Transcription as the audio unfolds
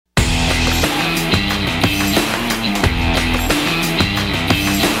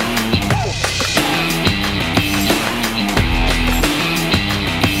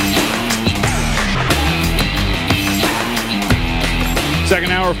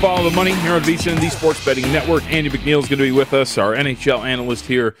Follow the money here on VSiN, the Sports Betting Network. Andy McNeil is going to be with us, our NHL analyst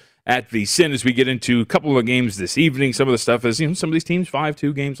here at VSiN, as we get into a couple of games this evening. Some of the stuff is, some of these teams,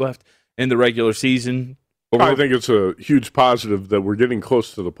 5-2 games left in the regular season. I think it's a huge positive that we're getting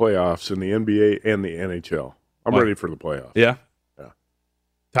close to the playoffs in the NBA and the NHL. I'm ready for the playoffs. Yeah? Yeah.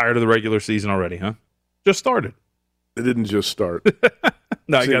 Tired of the regular season already, huh? Just started. It didn't just start.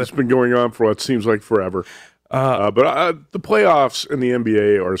 No, it's been going on for what seems like forever. But the playoffs in the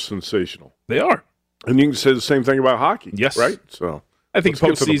NBA are sensational. They are. And you can say the same thing about hockey. Yes. Right? So I think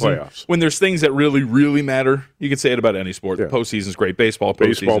postseason, when there's things that really, really matter, you can say it about any sport. Yeah. Postseason's great. Baseball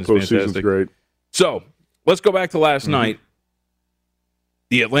postseason's fantastic. Great. So let's go back to last night.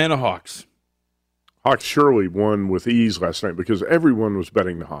 The Atlanta Hawks. Hawks surely won with ease last night because everyone was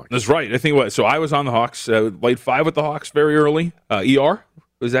betting the Hawks. That's right. I think so I was on the Hawks, laid 5 with the Hawks very early. ER,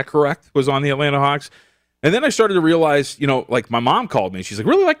 was that correct? Was on the Atlanta Hawks. And then I started to realize, like my mom called me. She's like,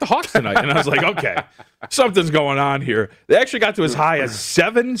 really like the Hawks tonight. And I was like, okay, something's going on here. They actually got to as high as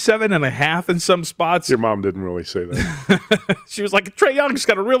 7.5 in some spots. Your mom didn't really say that. She was like, Trae Young's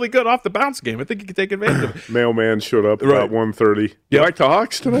got a really good off the bounce game. I think you can take advantage of it. Mailman showed up about 1:30. You like the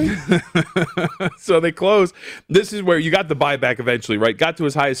Hawks tonight? So they closed. This is where you got the buyback eventually, right? Got to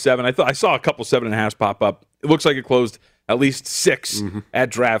as high as 7. I saw a couple 7.5s pop up. It looks like it closed at least 6 at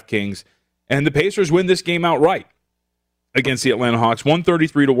DraftKings. And the Pacers win this game outright against the Atlanta Hawks,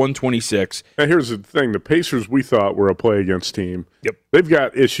 133-126. Now, here's the thing. The Pacers, we thought, were a play-against team. Yep. They've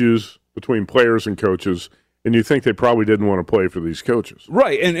got issues between players and coaches, and you think they probably didn't want to play for these coaches.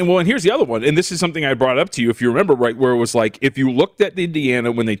 Right. And here's the other one. And this is something I brought up to you, if you remember, right, where it was like, if you looked at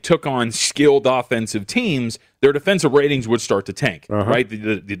Indiana when they took on skilled offensive teams, their defensive ratings would start to tank, right?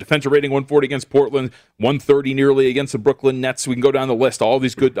 The defensive rating, 140 against Portland, 130 nearly against the Brooklyn Nets. We can go down the list, all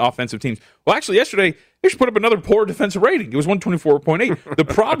these good offensive teams. Well, actually, yesterday, they just put up another poor defensive rating. It was 124.8. The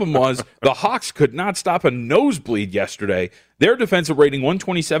problem was the Hawks could not stop a nosebleed yesterday. Their defensive rating,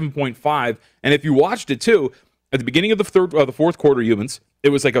 127.5. And if you watched it, too, at the beginning of the fourth quarter, Humans, it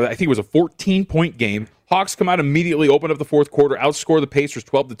was like I think it was a 14-point game. Hawks come out immediately, open up the fourth quarter, outscore the Pacers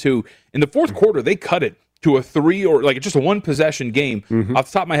 12-2. In the fourth quarter, they cut it to a 3 or like just a one-possession game. Off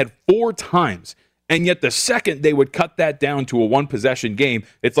the top of my head, 4 times. And yet the second they would cut that down to a one-possession game,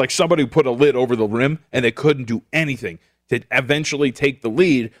 it's like somebody put a lid over the rim and they couldn't do anything to eventually take the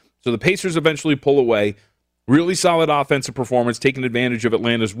lead. So the Pacers eventually pull away. Really solid offensive performance, taking advantage of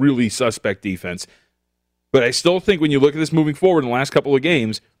Atlanta's really suspect defense. But I still think when you look at this moving forward in the last couple of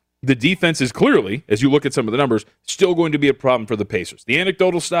games, the defense is clearly, as you look at some of the numbers, still going to be a problem for the Pacers. The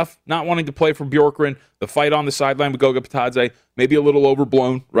anecdotal stuff, not wanting to play for Bjorkgren, the fight on the sideline with Goga Bitadze, maybe a little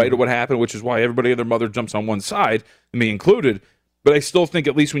overblown, right, of what happened, which is why everybody and their mother jumps on one side, me included. But I still think,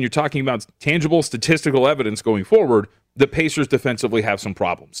 at least when you're talking about tangible statistical evidence going forward, the Pacers defensively have some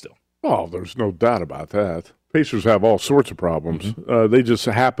problems still. Oh, there's no doubt about that. Pacers have all sorts of problems. They just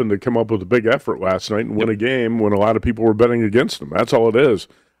happened to come up with a big effort last night and win a game when a lot of people were betting against them. That's all it is.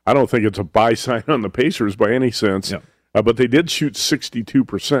 I don't think it's a buy sign on the Pacers by any sense, but they did shoot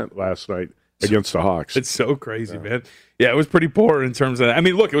 62% last night against the Hawks. It's so crazy, man. Yeah, it was pretty poor in terms of that. I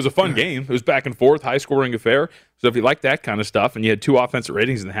mean, look, it was a fun game. It was back and forth, high-scoring affair. So if you like that kind of stuff, and you had 2 offensive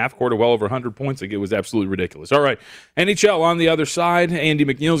ratings in the half court of well over 100 points, like, it was absolutely ridiculous. All right, NHL on the other side. Andy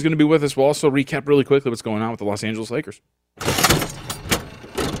McNeil is going to be with us. We'll also recap really quickly what's going on with the Los Angeles Lakers.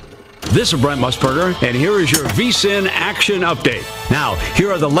 This is Brent Musburger, and here is your VSiN action update. Now, here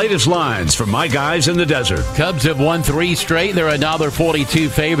are the latest lines from my guys in the desert. Cubs have won 3 straight. They're $1.42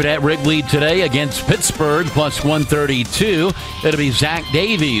 favorite at Wrigley today against Pittsburgh, plus 132. It'll be Zach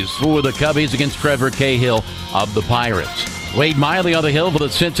Davies for the Cubbies against Trevor Cahill of the Pirates. Wade Miley on the hill for the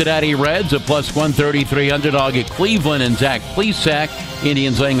Cincinnati Reds, a plus 133 underdog at Cleveland, and Zach Plesac,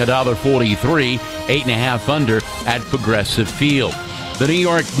 Indians laying $1.43, 8.5 under at Progressive Field. The New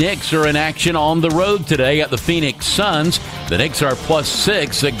York Knicks are in action on the road today at the Phoenix Suns. The Knicks are plus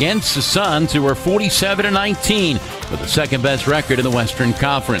 6 against the Suns, who are 47-19 with the second best record in the Western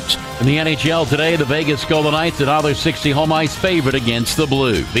Conference. In the NHL today, the Vegas Golden Knights $1.60 home ice favorite against the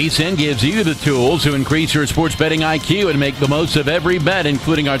Blue. VSiN gives you the tools to increase your sports betting IQ and make the most of every bet,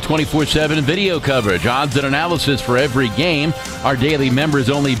 including our 24/7 video coverage, odds and analysis for every game, our daily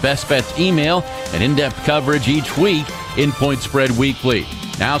members-only best bets email, and in-depth coverage each week in Point Spread Weekly.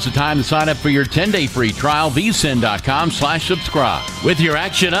 Now's the time to sign up for your 10-day free trial, vsin.com/subscribe. With your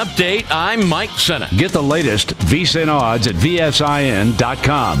action update, I'm Mike Senna. Get the latest VSiN odds at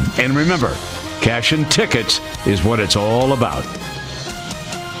vsin.com. And remember, cash and tickets is what it's all about.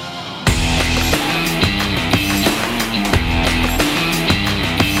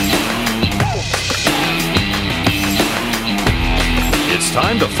 It's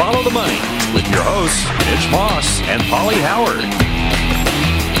time to follow the money with your hosts, Mitch Moss and Paulie Howard.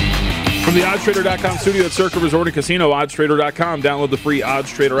 From the OddsTrader.com studio at Circa Resort and Casino, OddsTrader.com. Download the free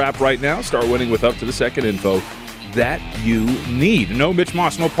OddsTrader app right now. Start winning with up to the second info that you need. No Mitch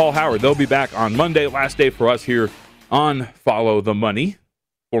Moss, no Paul Howard. They'll be back on Monday, last day for us here on Follow the Money.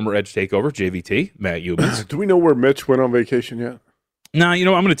 Former Edge Takeover, JVT, Matt Youmans. Do we know where Mitch went on vacation yet? No, I'm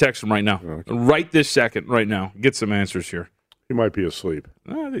going to text him right now. Okay. Right this second, right now. Get some answers here. He might be asleep.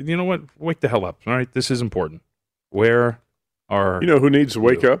 You know what? Wake the hell up. All right, this is important. Where are you know who needs to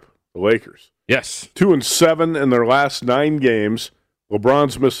wake up? The Lakers. Yes. 2-7 in their last 9 games.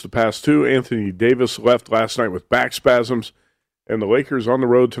 LeBron's missed the past 2. Anthony Davis left last night with back spasms. And the Lakers on the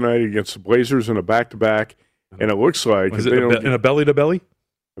road tonight against the Blazers in a back-to-back. And it looks like in a belly-to-belly?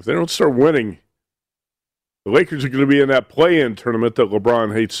 If they don't start winning, the Lakers are going to be in that play-in tournament that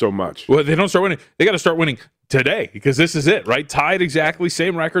LeBron hates so much. Well, they don't start winning. They got to start winning today because this is it, right? Tied exactly,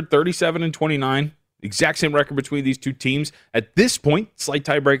 same record, 37-29. Exact same record between these two teams. At this point, slight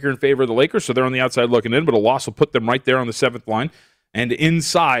tiebreaker in favor of the Lakers, so they're on the outside looking in, but a loss will put them right there on the 7th line. And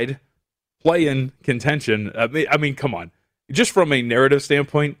inside play-in contention, I mean, come on. Just from a narrative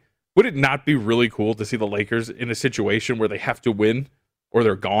standpoint, would it not be really cool to see the Lakers in a situation where they have to win or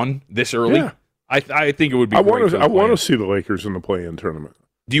they're gone this early? Yeah. I think it would be I want to see the Lakers in the play-in tournament.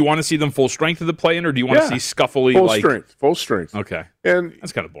 Do you want to see them full strength of the play-in, or do you want to see scuffly? Full strength. Okay. And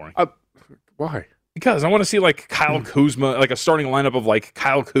that's kind of boring. Why? Because I want to see like Kyle Kuzma, like a starting lineup of like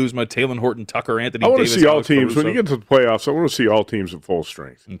Kyle Kuzma, Taylor Horton Tucker, Anthony Davis. I want to see all teams. When you get to the playoffs, I want to see all teams at full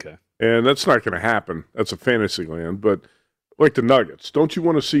strength. Okay. And that's not going to happen. That's a fantasy land. But like the Nuggets, don't you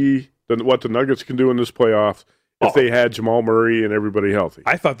want to see what the Nuggets can do in this playoff? If they had Jamal Murray and everybody healthy.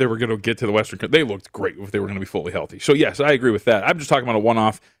 I thought they were going to get to the Western. They looked great if they were going to be fully healthy. So, yes, I agree with that. I'm just talking about a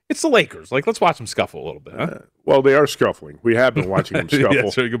one-off. It's the Lakers. Like, let's watch them scuffle a little bit. Huh? Well, they are scuffling. We have been watching them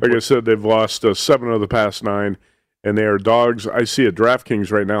scuffle. Like I said, they've lost 7 of the past 9, and they are dogs. I see at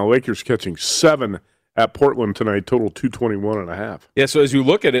DraftKings right now, Lakers catching 7 at Portland tonight, total 221.5. Yeah, so as you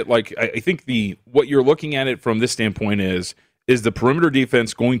look at it, like I think what you're looking at it from this standpoint is the perimeter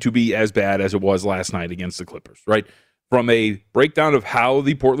defense going to be as bad as it was last night against the Clippers, right? From a breakdown of how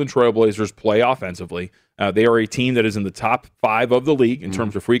the Portland Trail Blazers play offensively, they are a team that is in the top 5 of the league in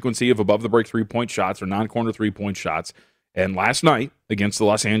terms of frequency of above-the-break three-point shots or non-corner three-point shots. And last night against the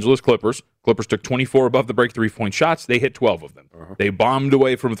Los Angeles Clippers took 24 above-the-break three-point shots. They hit 12 of them. They bombed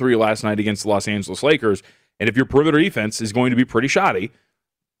away from 3 last night against the Los Angeles Lakers. And if your perimeter defense is going to be pretty shoddy,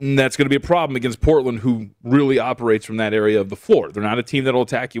 that's going to be a problem against Portland, who really operates from that area of the floor. They're not a team that will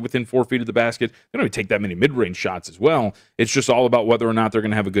attack you within 4 feet of the basket. They don't even take that many mid-range shots as well. It's just all about whether or not they're going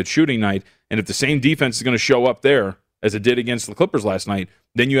to have a good shooting night. And if the same defense is going to show up there as it did against the Clippers last night,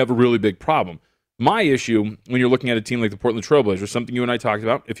 then you have a really big problem. My issue, when you're looking at a team like the Portland Trail Blazers, something you and I talked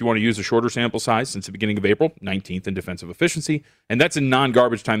about, if you want to use a shorter sample size since the beginning of April, 19th in defensive efficiency. And that's in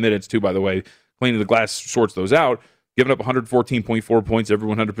non-garbage time minutes, too, by the way. Cleaning the glass sorts those out. Giving up 114.4 points every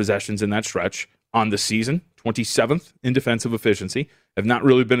 100 possessions in that stretch on the season, 27th in defensive efficiency, have not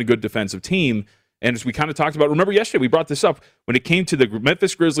really been a good defensive team. And as we kind of talked about, remember yesterday we brought this up when it came to the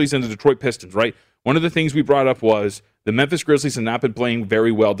Memphis Grizzlies and the Detroit Pistons, right? One of the things we brought up was the Memphis Grizzlies have not been playing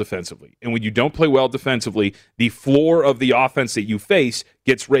very well defensively. And when you don't play well defensively, the floor of the offense that you face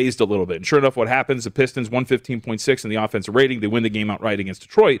gets raised a little bit. And sure enough, what happens, the Pistons 115.6 in the offensive rating. They win the game outright against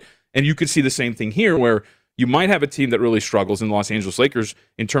Detroit. And you could see the same thing here where you might have a team that really struggles in the Los Angeles Lakers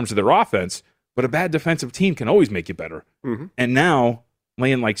in terms of their offense, but a bad defensive team can always make you better. Mm-hmm. And now,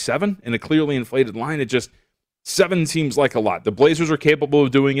 laying like 7 in a clearly inflated line, 7 seems like a lot. The Blazers are capable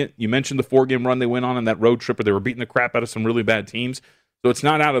of doing it. You mentioned the 4-game run they went on that road trip where they were beating the crap out of some really bad teams. So it's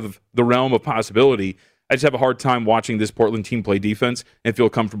not out of the realm of possibility. I just have a hard time watching this Portland team play defense and feel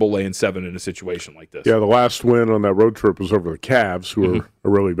comfortable laying 7 in a situation like this. Yeah, the last win on that road trip was over the Cavs, who are a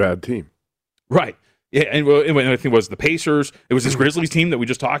really bad team. Right. Yeah, and I think it was the Pacers. It was this Grizzlies team that we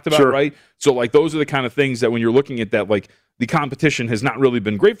just talked about, right? So, like, those are the kind of things that when you're looking at that, like, the competition has not really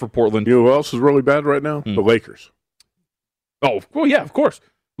been great for Portland. You know who else is really bad right now? The Lakers. Oh, well, yeah, of course.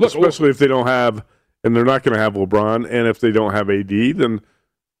 Look, especially if they don't have, and they're not going to have LeBron, and if they don't have AD, then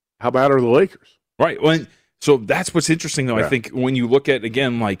how bad are the Lakers? Right. Well, so that's what's interesting, though. Yeah. I think when you look at,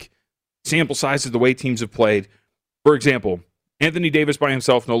 again, like, sample sizes, the way teams have played. For example, Anthony Davis by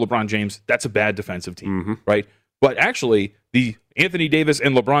himself, no LeBron James, that's a bad defensive team, right? But actually, the Anthony Davis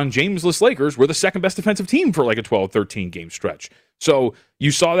and LeBron James-less Lakers were the second best defensive team for like a 12, 13-game stretch. So you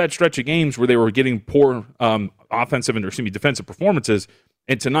saw that stretch of games where they were getting poor defensive performances.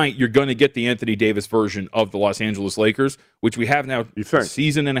 And tonight, you're going to get the Anthony Davis version of the Los Angeles Lakers, which we have now a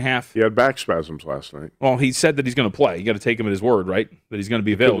season and a half. He had back spasms last night. Well, he said that he's going to play. You got to take him at his word, right? That he's going to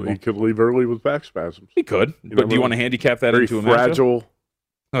be available. He could leave early with back spasms. He could. But do you want to handicap that into a matchup? Fragile.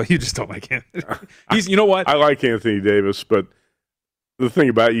 No, you just don't like him. You know what? I like Anthony Davis, but the thing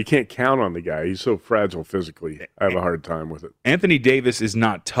about it, you can't count on the guy. He's so fragile physically. I have a hard time with it. Anthony Davis is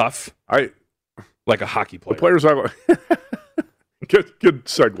not tough like a hockey player. The players I like. Good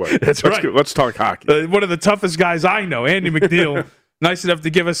segue. That's right. Good. Let's talk hockey. One of the toughest guys I know, Andy McNeil, nice enough to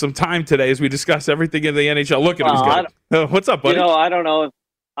give us some time today as we discuss everything in the NHL. Look at him. What's up, buddy? I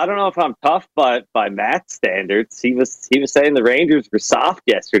don't know if I'm tough, but by Matt's standards, he was saying the Rangers were soft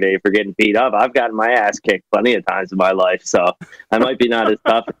yesterday for getting beat up. I've gotten my ass kicked plenty of times in my life, so I might be not as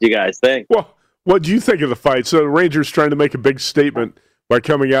tough as you guys think. Well, what do you think of the fight? So the Rangers trying to make a big statement by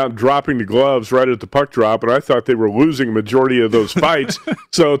coming out and dropping the gloves right at the puck drop, and I thought they were losing a majority of those fights.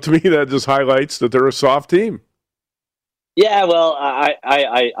 So to me, that just highlights that they're a soft team. Yeah, well,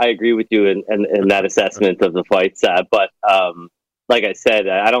 I agree with you in that assessment of the fights, but like I said,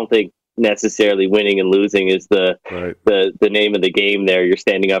 I don't think necessarily winning and losing is the name of the game. There, you're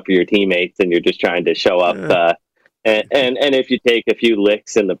standing up for your teammates, and you're just trying to show up. Yeah. And if you take a few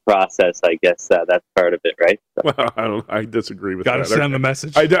licks in the process, I guess that's part of it, right? So. Well, I disagree with that. Got to send the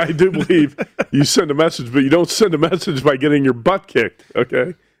message. I do believe you send a message, but you don't send a message by getting your butt kicked.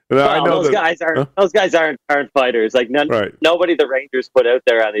 Okay. Well, I know those guys aren't fighters. Like nobody the Rangers put out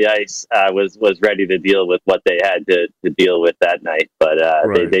there on the ice was ready to deal with what they had to deal with that night, but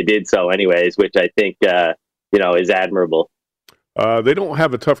they did so anyways, which I think is admirable. They don't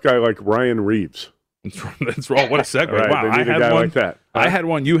have a tough guy like Ryan Reeves. That's wrong. What a segue. Right, wow, I had one like that. I had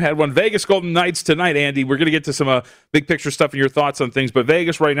one. You had one. Vegas Golden Knights tonight, Andy. We're going to get to some big picture stuff and your thoughts on things. But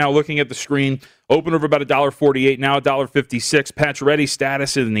Vegas right now, looking at the screen, open over about $1.48, now $1.56. Pacioretty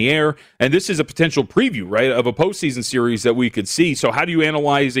status in the air. And this is a potential preview, right, of a postseason series that we could see. So how do you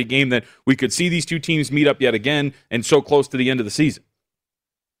analyze a game that we could see these two teams meet up yet again and so close to the end of the season?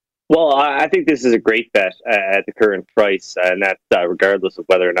 Well, I think this is a great bet at the current price, and that's regardless of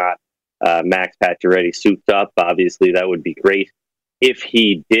whether or not Max Pacioretty suits up. Obviously, that would be great if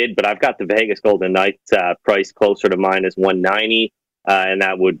he did, but I've got the Vegas Golden Knights price closer to minus 190, and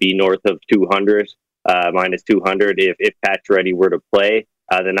that would be north of 200, minus 200 if Pacioretty were to play.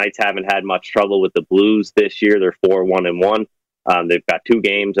 The Knights haven't had much trouble with the Blues this year. They're 4-1-1. They've got two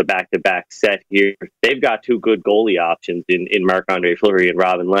games, a back-to-back set here. They've got two good goalie options in Marc-Andre Fleury and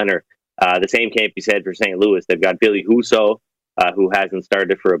Robin Lehner. The same can't be said for St. Louis. They've got Billy Husso, who hasn't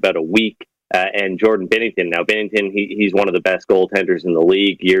started for about a week, and Jordan Binnington. Now, Binnington, he's one of the best goaltenders in the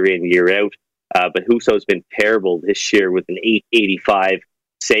league year in, year out, but Husso's been terrible this year with an .885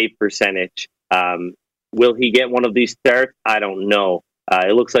 save percentage. Will he get one of these starts? I don't know.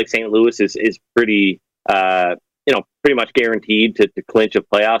 It looks like St. Louis is pretty much guaranteed to clinch a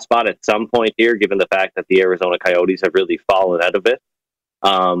playoff spot at some point here, given the fact that the Arizona Coyotes have really fallen out of it.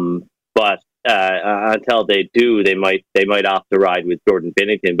 But until they do, they might opt to ride with Jordan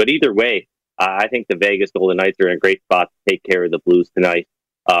Binnington. But either way, I think the Vegas Golden Knights are in a great spot to take care of the Blues tonight.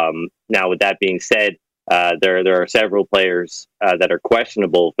 Now, with that being said, there are several players that are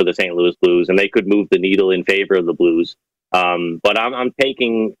questionable for the St. Louis Blues, and they could move the needle in favor of the Blues. But I'm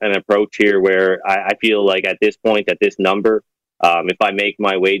taking an approach here where I feel like at this point, at this number, if I make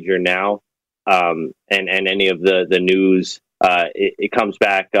my wager now, and any of the news, it comes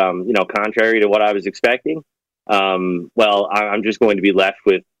back, contrary to what I was expecting. Well, I'm just going to be left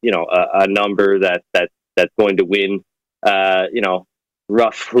with, a number that's going to win,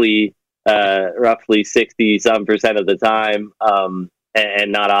 roughly 60-some% of the time,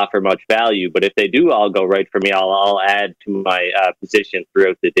 and not offer much value. But if they do all go right for me, I'll add to my position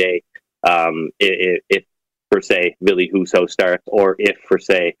throughout the day. If for say Billy Husso starts, or if for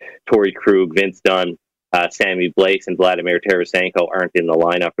say Torrey Krug, Vince Dunn, Sammy Blais, and Vladimir Tarasenko aren't in the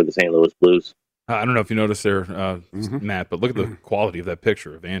lineup for the St. Louis Blues. I don't know if you noticed there, Matt, but look at the quality of that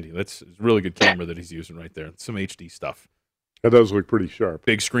picture of Andy. That's a really good camera that he's using right there. Some HD stuff. That does look pretty sharp.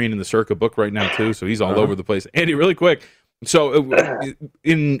 Big screen in the Circa book right now, too, so he's all over the place. Andy, really quick. So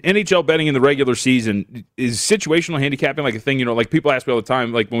in NHL betting in the regular season, is situational handicapping like a thing? Like people ask me all the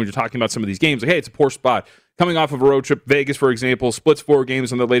time, like when we're talking about some of these games, like, hey, it's a poor spot. Coming off of a road trip, Vegas, for example, splits 4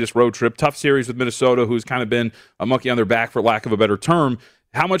 games on the latest road trip. Tough series with Minnesota, who's kind of been a monkey on their back, for lack of a better term.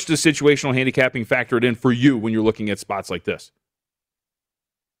 How much does situational handicapping factor it in for you when you're looking at spots like this?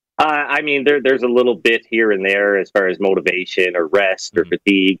 There's a little bit here and there as far as motivation or rest or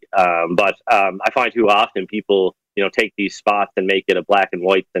fatigue. But I find too often people, take these spots and make it a black and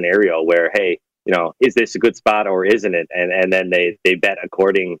white scenario where, hey, is this a good spot or isn't it? And then they bet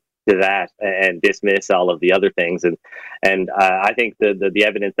according to that and dismiss all of the other things. And I think the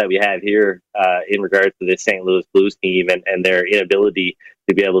evidence that we have here in regards to this St. Louis Blues team and their inability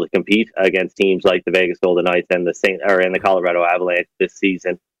to be able to compete against teams like the Vegas Golden Knights and the Colorado Avalanche this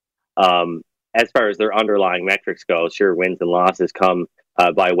season. As far as their underlying metrics go, sure, wins and losses come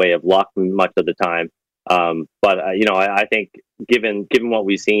by way of luck much of the time. But I think given what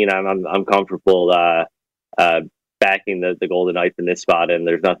we've seen, I'm comfortable backing the Golden Knights in this spot, and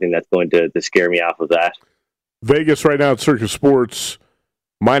there's nothing that's going to scare me off of that. Vegas right now at Circus Sports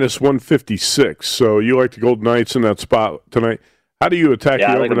 -156. So you like the Golden Knights in that spot tonight? How do you attack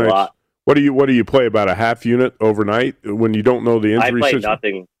the overnight? What do you play, about a half unit overnight when you don't know the injury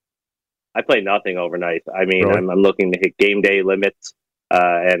situation? I play nothing overnight. I mean, really? I'm looking to hit game day limits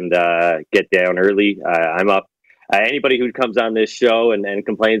and get down early. I'm up. Anybody who comes on this show and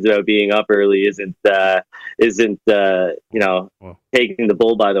complains about being up early isn't taking the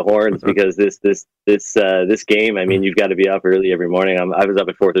bull by the horns, because this game, I mean, you've got to be up early every morning. I was up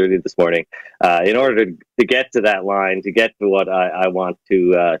at 4:30 this morning in order to get to that line, to get to what I want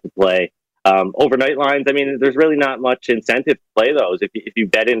to play. Overnight lines, I mean, there's really not much incentive to play those. If you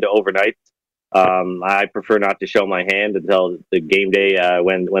bet into overnights, I prefer not to show my hand until the game day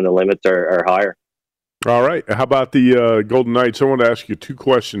when the limits are higher. All right. How about the Golden Knights? I want to ask you two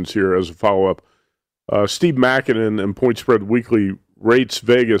questions here as a follow-up. Steve Makinen in Point Spread Weekly rates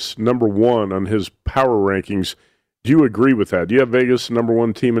Vegas number 1 on his power rankings. Do you agree with that? Do you have Vegas number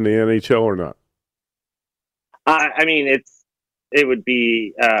 1 team in the NHL or not? I mean, it would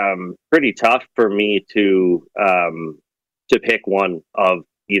be pretty tough for me to pick one of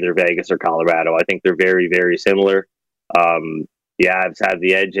either Vegas or Colorado. I think they're very, very similar. The Avs have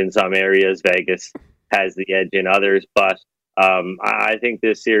the edge in some areas. Vegas has the edge in others, but I think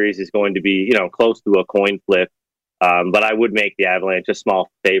this series is going to be, close to a coin flip. But I would make the Avalanche a small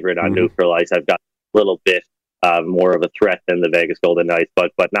favorite on neutral ice. I've got a little bit more of a threat than the Vegas Golden Knights,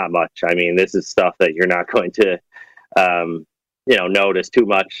 but not much. I mean, this is stuff that you're not going to, notice too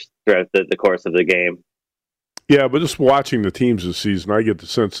much throughout the course of the game. Yeah, but just watching the teams this season, I get the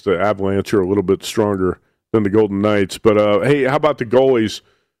sense the Avalanche are a little bit stronger than the Golden Knights. But, hey, how about the goalies?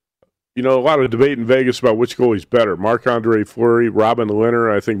 A lot of debate in Vegas about which goalie's better, Marc-Andre Fleury, Robin Lehner.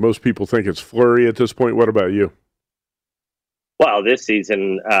 I think most people think it's Fleury at this point. What about you? Well, this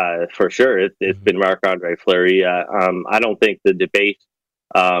season, for sure, it's been Marc-Andre Fleury. I don't think the debate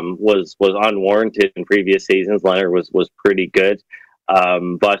was unwarranted in previous seasons. Lehner was pretty good.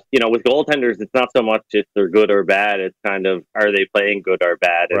 But, with goaltenders, it's not so much if they're good or bad. It's kind of, are they playing good or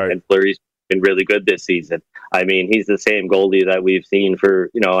bad? Right. And Fleury's been really good this season. I mean, he's the same goalie that we've seen for,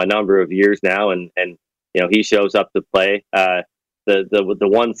 a number of years now. And he shows up to play. The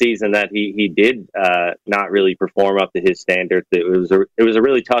one season that he did not really perform up to his standards, it was a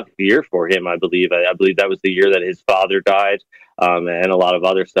really tough year for him, I believe. I believe that was the year that his father died, and a lot of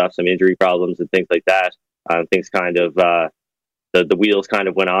other stuff, some injury problems and things like that. Things kind of the wheels kind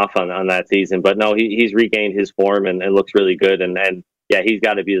of went off on that season. But no, he's regained his form and looks really good. And yeah, he's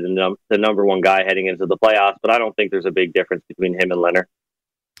got to be the number one guy heading into the playoffs. But I don't think there's a big difference between him and Lehner.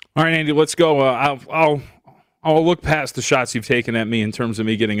 All right, Andy, let's go. I'll look past the shots you've taken at me in terms of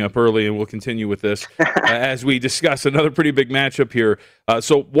me getting up early, and we'll continue with this as we discuss another pretty big matchup here.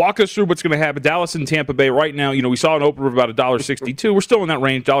 So walk us through what's going to happen. Dallas and Tampa Bay right now, we saw an opener of about $1.62. We're still in that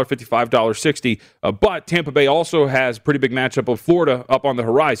range, $1.55, $1.60. But Tampa Bay also has a pretty big matchup of Florida up on the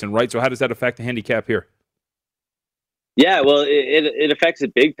horizon, right? So how does that affect the handicap here? Yeah, well, it affects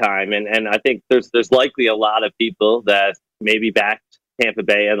it big time, and I think there's likely a lot of people that maybe backed Tampa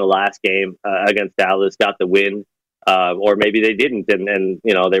Bay in the last game against Dallas, got the win, or maybe they didn't, and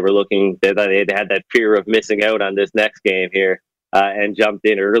they were looking, they had that fear of missing out on this next game here and jumped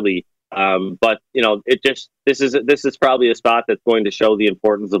in early. But this is probably a spot that's going to show the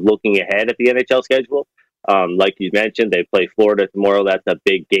importance of looking ahead at the NHL schedule. Like you mentioned, they play Florida tomorrow. That's a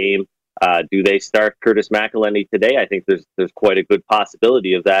big game. Do they start Curtis McElhinney today? I think there's quite a good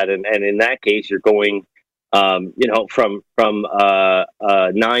possibility of that, and in that case, you're going. From a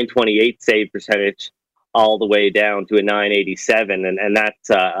 928 save percentage all the way down to a 987, and that's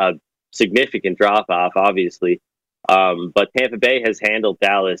a significant drop off, obviously. But Tampa Bay has handled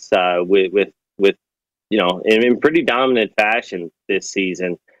Dallas with in pretty dominant fashion this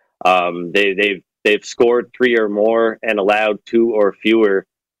season. They've scored 3 or more and allowed 2 or fewer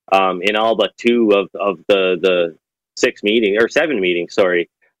in all but 2 of the 7 meetings. Sorry.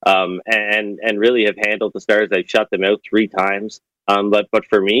 And really have handled the Stars. They've shut them out 3 times. But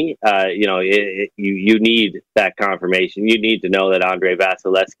for me, you need that confirmation. You need to know that Andre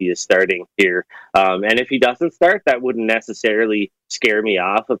Vasilevsky is starting here. And if he doesn't start, that wouldn't necessarily scare me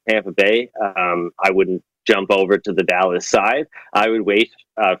off of Tampa Bay. I wouldn't jump over to the Dallas side. I would wait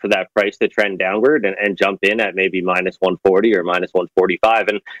for that price to trend downward and jump in at maybe minus 140 or minus 145.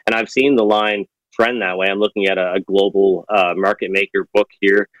 And I've seen the line trend that way. I'm looking at a global market maker book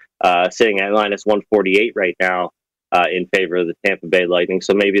here, sitting at minus 148 right now in favor of the Tampa Bay Lightning.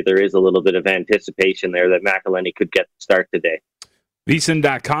 So maybe there is a little bit of anticipation there that McElhinney could get the start today.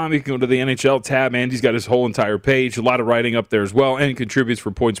 VSiN.com, you can go to the NHL tab. Andy's got his whole entire page. A lot of writing up there as well, and contributes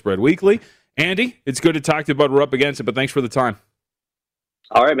for Point Spread Weekly. Andy, it's good to talk to you, but we're up against it, but thanks for the time.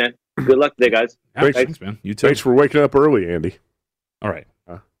 All right, man. Good luck today, guys. Yeah, thanks, man. You too. Thanks for waking up early, Andy. All right.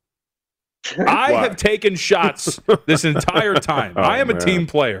 I have taken shots this entire time. I am a team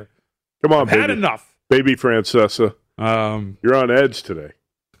player. Come on, I've had enough. Baby Francesa. You're on edge today.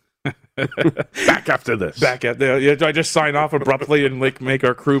 Back after this. Back at the. Do I just sign off abruptly and make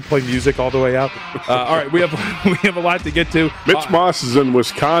our crew play music all the way out? All right, we have a lot to get to. Mitch Moss is in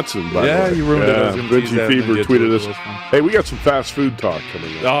Wisconsin. By the way. You ruined it. Reggie Fever tweeted us. Hey, we got some fast food talk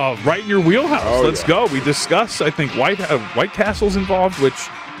coming up. Oh, right in your wheelhouse. Let's go. We discuss. I think White Castle's involved, which,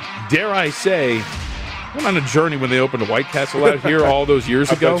 dare I say, went on a journey when they opened a White Castle out here all those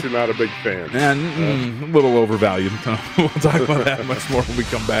years ago. I bet you're not a big fan. And a little overvalued. We'll talk about that much more when we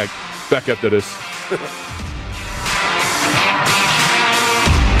come back. Back up to this.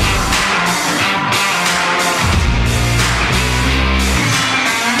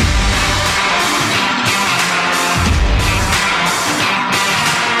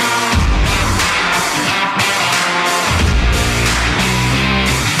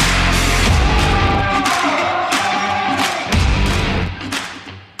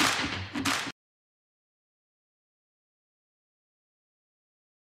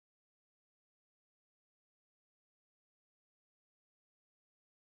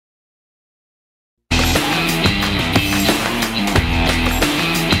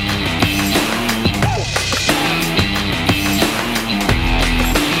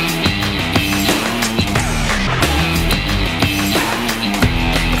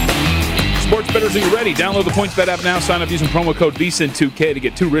 Bettors, are you ready? Download the PointsBet app now. Sign up using promo code VSiN2K to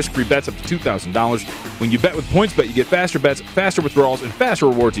get 2 risk-free bets up to $2,000. When you bet with PointsBet, you get faster bets, faster withdrawals, and faster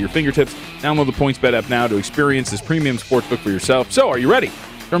rewards at your fingertips. Download the PointsBet app now to experience this premium sportsbook for yourself. So, are you ready?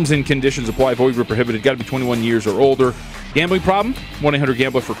 Terms and conditions apply. Void where prohibited. Got to be 21 years or older. Gambling problem?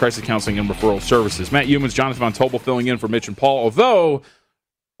 1-800-GAMBLER for crisis counseling and referral services. Matt Youmans, Jonathan Von Tobel filling in for Mitch and Paul. Although,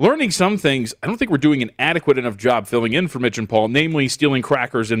 learning some things, I don't think we're doing an adequate enough job filling in for Mitch and Paul, namely stealing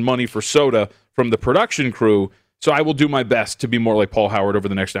crackers and money for soda from the production crew. So I will do my best to be more like Paul Howard over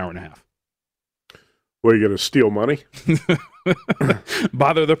the next hour and a half. What, are you going to steal money?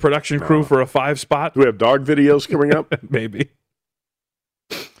 Bother the production crew for a 5 spot? Do we have dog videos coming up? Maybe.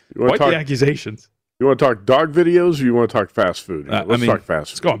 Quite the accusations. You want to talk dog videos or you want to talk fast food? Let's talk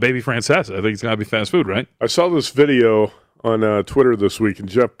fast food. Let's go on Baby Francesa. I think it's got to be fast food, right? I saw this video on Twitter this week, and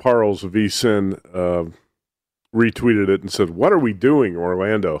Jeff Parles of VSiN retweeted it and said, "What are we doing,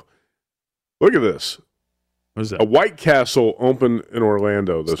 Orlando?" Look at this. What is that? A White Castle opened in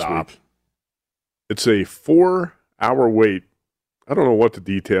Orlando this week. It's a 4-hour wait. I don't know what the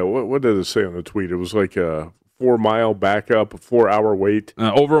detail. What did it say on the tweet? It was like a 4-mile backup, a 4-hour wait.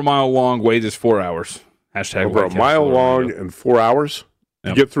 Over a mile long wait is 4 hours. Hashtag over a mile long and 4 hours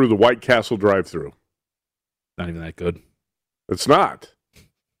to get through the White Castle drive-thru. Not even that good. It's not.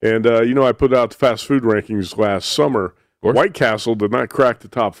 And, I put out the fast food rankings last summer. White Castle did not crack the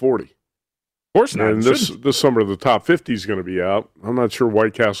top 40. Of course not. And this summer, the top 50 is going to be out. I'm not sure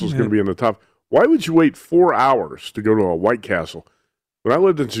White Castle is going to be in the top. Why would you wait 4 hours to go to a White Castle? When I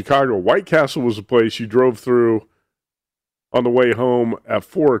lived in Chicago, White Castle was a place you drove through on the way home at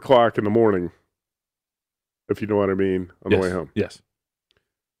 4 o'clock in the morning, if you know what I mean, on the way home. Yes.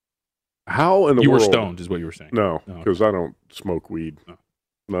 How in the world? You were stoned, is what you were saying. No, because I don't smoke weed. No.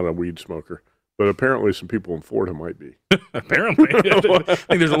 I'm not a weed smoker. But apparently some people in Florida might be. Apparently. I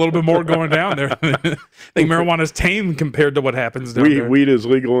think there's a little bit more going down there. I think marijuana's tame compared to what happens down there. Weed is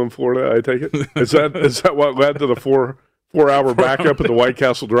legal in Florida, I take it? Is that what led to the 4-hour backup at the White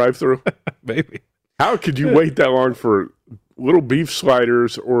Castle drive-thru? Maybe. How could you wait that long for little beef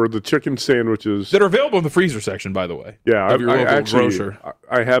sliders or the chicken sandwiches? That are available in the freezer section, by the way. Yeah,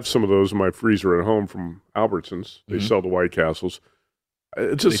 I have some of those in my freezer at home from Albertsons. They sell the White Castles.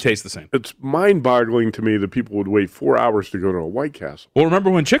 They taste the same. It's mind-boggling to me that people would wait 4 hours to go to a White Castle. Well, remember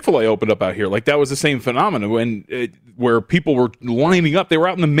when Chick-fil-A opened up out here? Like, that was the same phenomenon where people were lining up. They were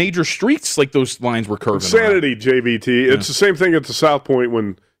out in the major streets, like those lines were curving. Insanity, JVT. Yeah. It's the same thing at the South Point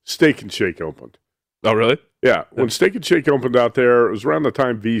when Steak and Shake opened. Oh, really? Yeah. When Steak and Shake opened out there, it was around the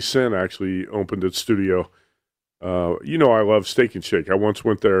time VSiN actually opened its studio. I love Steak and Shake. I once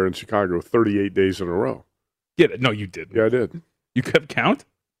went there in Chicago 38 days in a row. No, you didn't. Yeah, I did. You kept count?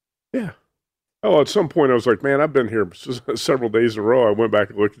 Yeah. Oh, at some point I was like, man, I've been here several days in a row. I went back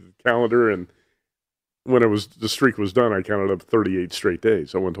and looked at the calendar, and when the streak was done, I counted up 38 straight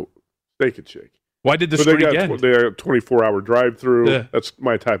days. I went to Steak and Shake. Why did the streak end? They got a 24-hour drive-through. Yeah. That's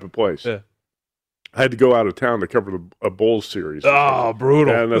my type of place. Yeah. I had to go out of town to cover a Bulls series. Oh,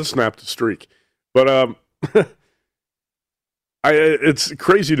 brutal. And that snapped the streak. But it's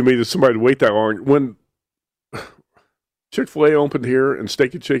crazy to me that somebody would wait that long. When Chick-fil-A opened here and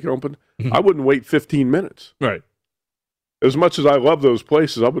Steak and Shake opened, I wouldn't wait 15 minutes. Right. As much as I love those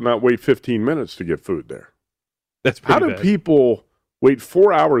places, I would not wait 15 minutes to get food there. That's pretty bad. How do people wait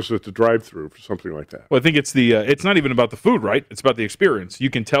 4 hours at the drive-thru for something like that? Well, I think it's it's not even about the food, right? It's about the experience. You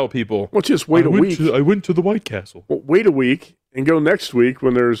can tell people. Well, just wait a week. I went to the White Castle. Well, wait a week and go next week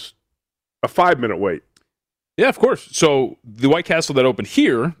when there's a 5-minute wait. Yeah, of course. So the White Castle that opened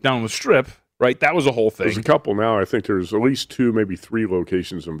here down on the Strip, right? That was a whole thing. There's a couple now. I think there's at least 2, maybe 3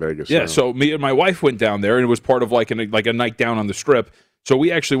 locations in Vegas. Yeah. Now. So me and my wife went down there, and it was part of like a night down on the Strip. So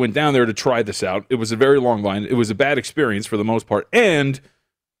we actually went down there to try this out. It was a very long line. It was a bad experience for the most part, and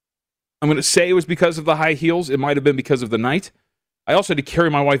I'm going to say it was because of the high heels. It might have been because of the night. I also had to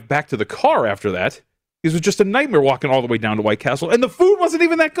carry my wife back to the car after that. It was just a nightmare walking all the way down to White Castle, and the food wasn't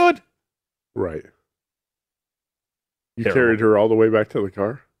even that good. Right. You Terrible. carried her all the way back to the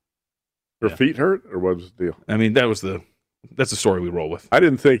car? Her feet hurt, or what was the deal? I mean, that's the story we roll with. I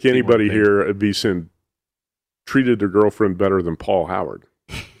didn't think anybody here at VSiN treated their girlfriend better than Paul Howard,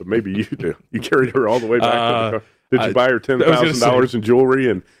 but maybe you do. You carried her all the way back to the car. Did you buy her $10,000 in jewelry?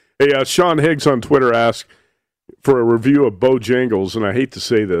 And hey, Sean Higgs on Twitter asked for a review of Bojangles, and I hate to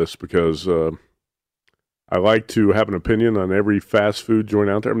say this because I like to have an opinion on every fast food joint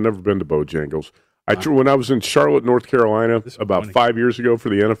out there. I've never been to Bojangles. When I was in Charlotte, North Carolina, about 5 years ago for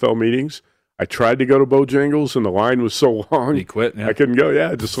the NFL meetings, I tried to go to Bojangles, and the line was so long. You quit? Yeah. I couldn't go.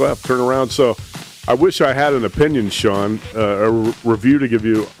 Yeah, I just left, turn around. So I wish I had an opinion, Sean, a review to give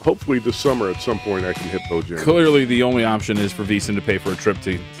you. Hopefully this summer at some point I can hit Bojangles. Clearly the only option is for VSiN to pay for a trip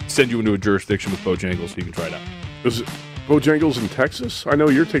to send you into a jurisdiction with Bojangles so you can try it out. Is it Bojangles in Texas? I know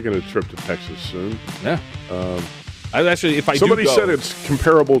you're taking a trip to Texas soon. Yeah. Somebody said it's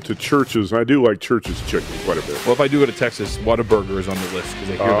comparable to Church's, and I do like Church's chicken quite a bit. Well, if I do go to Texas, Whataburger is on the list because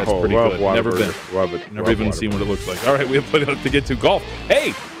I hear that's pretty good. Never been. Love it. Never even seen what it looks like. All right, we have plenty to get to. Golf.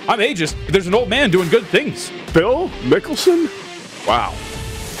 Hey, I'm ageist. There's an old man doing good things. Phil Mickelson? Wow.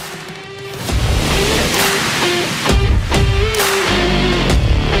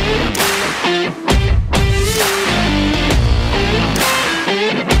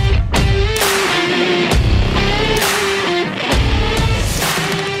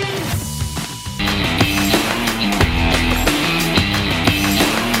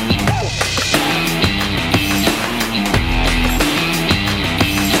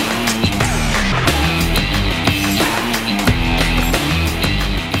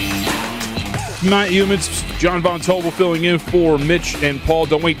 Matt Humans, John Von Tobel filling in for Mitch and Paul.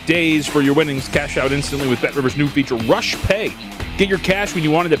 Don't wait days for your winnings. Cash out instantly with BetRivers' new feature, Rush Pay. Get your cash when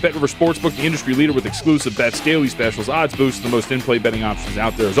you want it at BetRivers Sportsbook, the industry leader with exclusive bets, daily specials, odds boosts, and the most in-play betting options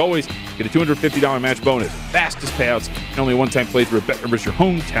out there. As always, get a $250 match bonus, fastest payouts, and only a one-time playthrough at BetRivers, your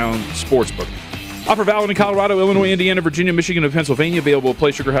hometown sportsbook. Offer valid in Colorado, Illinois, Indiana, Virginia, Michigan, and Pennsylvania. Available at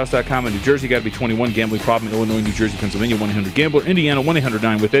PlaySugarHouse.com in New Jersey. Got to be 21. Gambling problem. Illinois, New Jersey, Pennsylvania. 1-800-GAMBLER. Indiana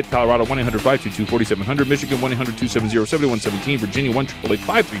 1-800-9-WITH-IT. Colorado 1-800-522-4700. Michigan 1-800-270-7117. Virginia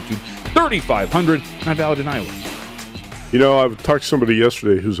 1-888-532-3500. Not valid in Iowa. You know, I've talked to somebody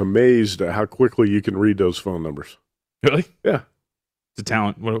yesterday who's amazed at how quickly you can read those phone numbers. Really? Yeah. It's a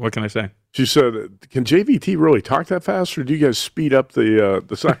talent. What can I say? She said, "Can JVT really talk that fast, or do you guys speed up the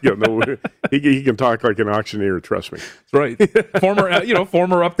side?" No, he can talk like an auctioneer. Trust me. That's right. Former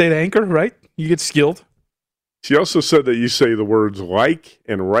update anchor, right? You get skilled. She also said that you say the words "like"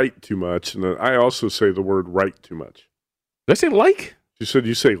 and "right" too much, and I also say the word "right" too much. Did I say like? She said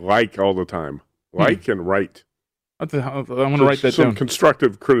you say "like" all the time, like and "right." I'm going to write that some down.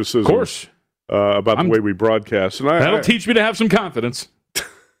 Constructive criticism, of course, about the way we broadcast, and that'll teach me to have some confidence.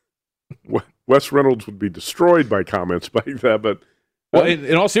 Wes Reynolds would be destroyed by comments like that, but Well,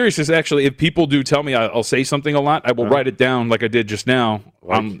 in all seriousness, actually, if people do tell me I'll say something a lot, I will write it down like I did just now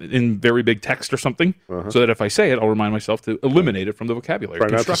in very big text or something, so that if I say it, I'll remind myself to eliminate it from the vocabulary. Try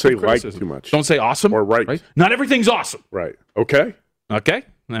not to say like too much. Don't say awesome. Or right. Not everything's awesome. Right. Okay? Okay?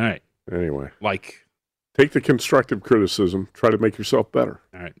 All right. Anyway. Like. Take the constructive criticism. Try to make yourself better.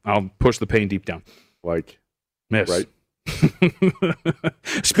 All right. I'll push the pain deep down. Like. Miss. Right.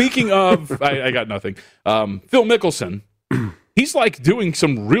 Speaking of, I got nothing. Phil Mickelson. He's like doing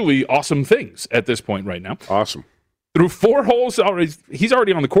some really awesome things at this point right now. Awesome. Through 4 holes already, he's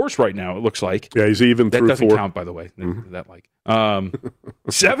already on the course right now, it looks like. Yeah, he's even through 4. That doesn't count, by the way. That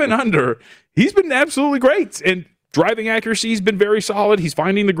 7 under. He's been absolutely great. And driving accuracy has been very solid. He's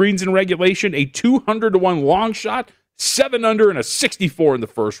finding the greens in regulation. A 200-1 long shot, 7 under, and a 64 in the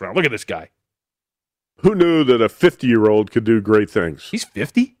first round. Look at this guy. Who knew that a 50-year-old could do great things? He's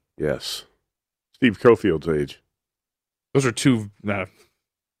 50? Yes. Steve Cofield's age. Those are 2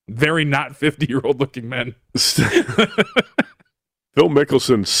 very not 50-year-old looking men. Phil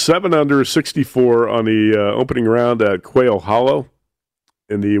Mickelson, 7 under, 64 on the opening round at Quail Hollow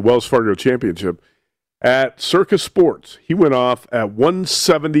in the Wells Fargo Championship. At Circus Sports, he went off at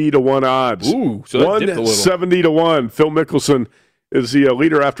 170-1 odds. Ooh, so that dipped a little. 170-1. Phil Mickelson is the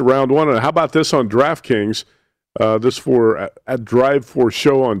leader after round 1. And how about this on DraftKings? This for at Drive for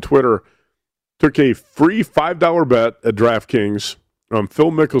Show on Twitter. Took a free $5 bet at DraftKings on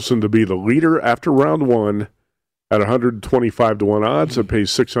Phil Mickelson to be the leader after round 1 at 125-1 odds. It pays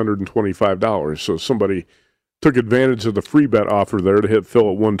 $625. So somebody took advantage of the free bet offer there to hit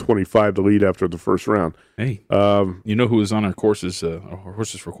Phil at 125 to lead after the first round. Hey, you know who was on our courses, our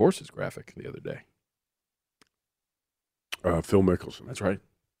Horses for Courses graphic the other day? Phil Mickelson. That's right.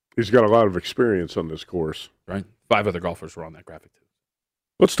 He's got a lot of experience on this course. Right. 5 other golfers were on that graphic, too.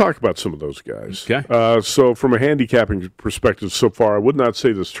 Let's talk about some of those guys. Okay. So from a handicapping perspective so far, I would not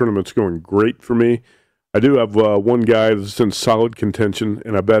say this tournament's going great for me. I do have one guy that's in solid contention,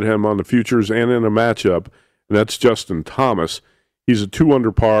 and I bet him on the futures and in a matchup, and that's Justin Thomas. He's a 2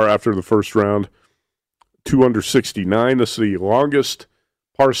 under par after the first round, 2 under 69. This is the longest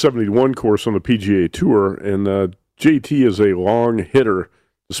par 71 course on the PGA Tour, and JT is a long hitter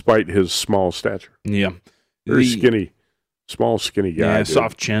despite his small stature. Yeah. Very skinny. Small, skinny guy. Yeah,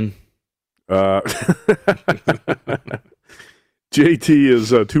 soft chin. JT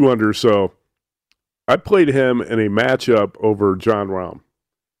is 2 under, so I played him in a matchup over Jon Rahm.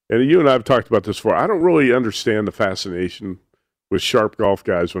 And you and I have talked about this before. I don't really understand the fascination with sharp golf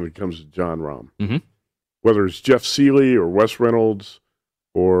guys when it comes to Jon Rahm. Mm-hmm. Whether it's Jeff Seeley or Wes Reynolds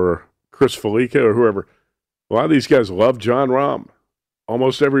or Chris Felica or whoever. A lot of these guys love Jon Rahm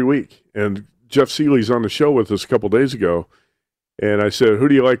almost every week. And Jeff Seeley's on the show with us a couple days ago. And I said, who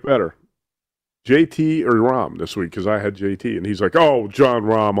do you like better, JT or Rahm this week? Because I had JT. And he's like, oh, Jon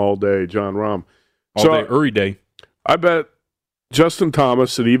Rahm all day, Jon Rahm. All day, every day. I bet Justin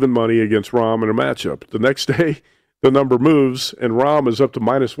Thomas at even money against Rahm in a matchup. The next day, the number moves, and Rahm is up to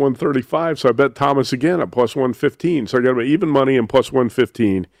minus 135. So I bet Thomas again at plus 115. So I got him at even money and plus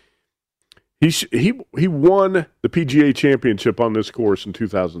 115. He won the PGA Championship on this course in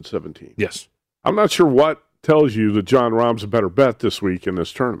 2017. Yes. I'm not sure what tells you that Jon Rahm's a better bet this week in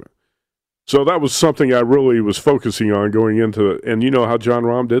this tournament. So that was something I really was focusing on going into it. And you know how Jon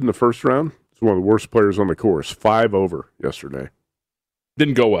Rahm did in the first round? He's one of the worst players on the course. 5 over yesterday.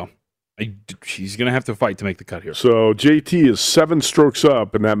 Didn't go well. He's going to have to fight to make the cut here. So JT is 7 strokes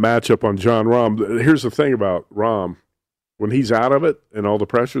up in that matchup on Jon Rahm. Here's the thing about Rahm. When he's out of it and all the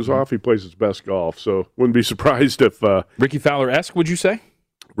pressure's off, he plays his best golf. So wouldn't be surprised if... Ricky Fowler-esque, would you say?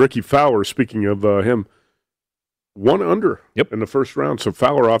 Ricky Fowler, speaking of him, 1 under in the first round. So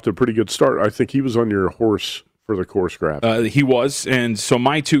Fowler off to a pretty good start. I think he was on your horse for the course graph. He was. And so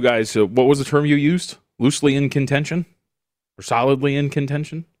my 2 guys, what was the term you used? Loosely in contention? Or solidly in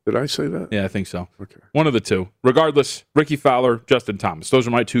contention? Did I say that? Yeah, I think so. Okay. One of the 2. Regardless, Ricky Fowler, Justin Thomas. Those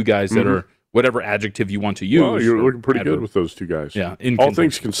are my 2 guys that are whatever adjective you want to use. Well, you're looking pretty good with those 2 guys. Yeah. All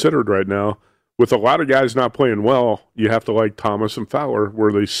things considered right now, with a lot of guys not playing well, you have to like Thomas and Fowler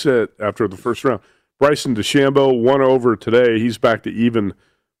where they sit after the first round. Bryson DeChambeau 1 over today. He's back to even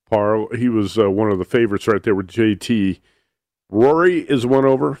par. He was one of the favorites right there with JT. Rory is 1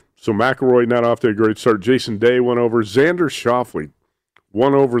 over. So McIlroy not off to a great start. Jason Day 1 over. Xander Schauffele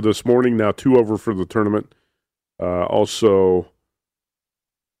 1 over this morning. Now 2 over for the tournament. Also,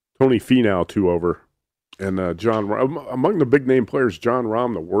 Tony Finau 2 over. And Jon Rahm, among the big name players, Jon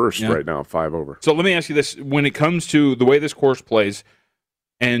Rahm the worst right now, 5 over. So let me ask you this: when it comes to the way this course plays,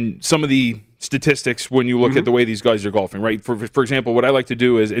 and some of the statistics, when you look at the way these guys are golfing, right? For example, what I like to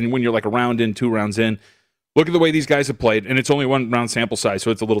do is, and when you're like a round in, 2 rounds in, look at the way these guys have played, and it's only one round sample size,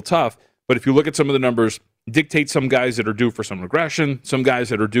 so it's a little tough. But if you look at some of the numbers, dictate some guys that are due for some regression, some guys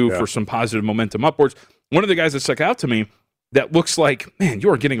that are due for some positive momentum upwards. One of the guys that stuck out to me that looks like, man, you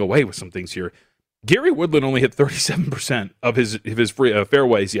are getting away with some things here. Gary Woodland only hit 37% of his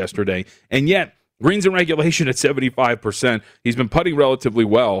fairways yesterday, and yet greens in regulation at 75%. He's been putting relatively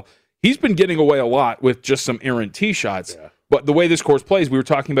well. He's been getting away a lot with just some errant tee shots. Yeah. But the way this course plays, we were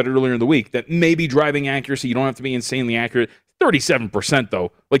talking about it earlier in the week, that maybe driving accuracy, you don't have to be insanely accurate. 37%,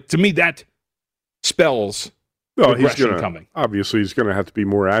 though. Like, to me, that spells regression coming. Obviously, he's going to have to be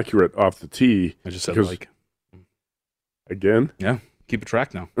more accurate off the tee. I just said Again? Yeah, keep a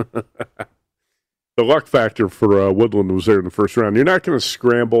track now. The luck factor for Woodland was there in the first round. You're not going to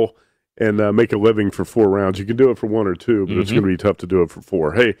scramble and make a living for 4 rounds. You can do it for 1 or 2, but it's going to be tough to do it for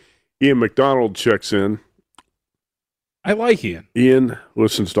 4. Hey, Ian McDonald checks in. I like Ian. Ian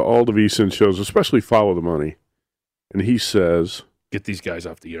listens to all the VSiN shows, especially Follow the Money, and he says, get these guys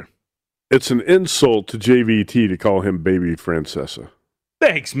off the air. It's an insult to JVT to call him Baby Francesa.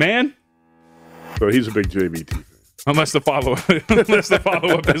 Thanks, man. So he's a big JVT fan. Unless the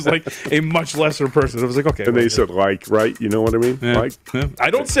follow-up is like a much lesser person. I was like, okay. And they said, right? You know what I mean? Yeah. Like. Yeah. I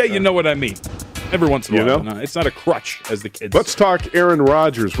don't say you know what I mean. Every once in a while. No, it's not a crutch, as the kids Let's talk Aaron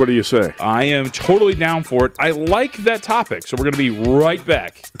Rodgers. What do you say? I am totally down for it. I like that topic. So we're going to be right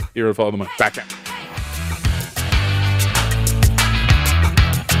back here at Follow the Money. Back out.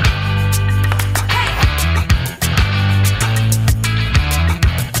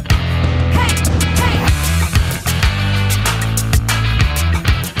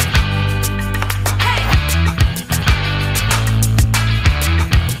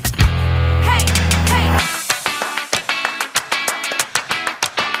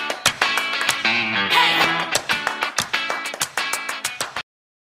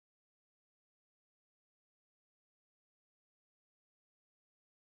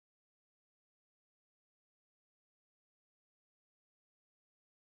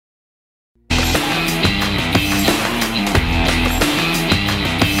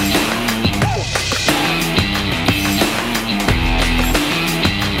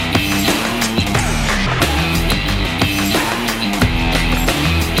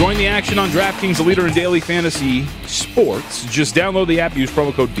 Action on DraftKings, the leader in daily fantasy sports. Just download the app, use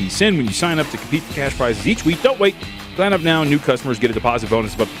promo code VSiN when you sign up to compete for cash prizes each week. Don't wait. Sign up now. New customers get a deposit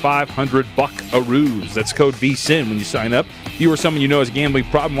bonus of up to $500. That's code VSiN when you sign up. If you or someone you know has a gambling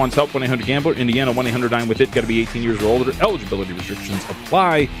problem, wants help, 1-800-GAMBLER. Indiana, 1-800-9-WITH-IT. Got to be 18 years or older. Eligibility restrictions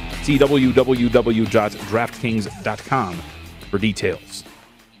apply. See www.draftkings.com for details.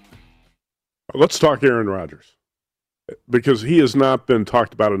 Let's talk Aaron Rodgers, because he has not been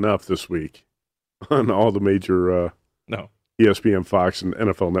talked about enough this week on all the major ESPN, Fox, and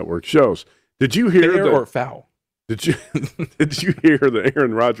NFL Network shows. Did you hear fair or foul? Did you hear that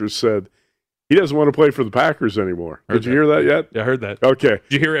Aaron Rodgers said he doesn't want to play for the Packers anymore? Did you hear that yet? Yeah, I heard that. Okay.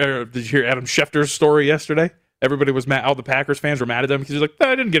 Did you hear Adam Schefter's story yesterday? Everybody was mad. All the Packers fans were mad at them because he's like,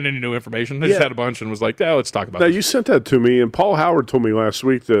 I didn't get any new information. They just had a bunch and was like, let's talk about this. Now, you sent that to me, and Paul Howard told me last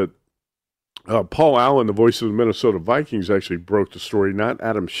week that Paul Allen, the voice of the Minnesota Vikings, actually broke the story, not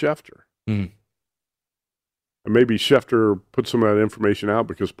Adam Schefter. Mm. And maybe Schefter put some of that information out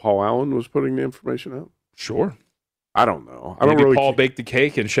because Paul Allen was putting the information out? Sure. I don't know. Maybe Paul baked the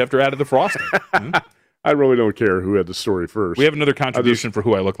cake and Schefter added the frosting. I really don't care who had the story first. We have another contribution for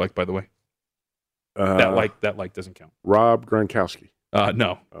who I look like, by the way. That like doesn't count. Rob Gronkowski.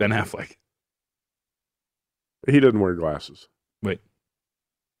 No, Ben Affleck. He doesn't wear glasses. Wait.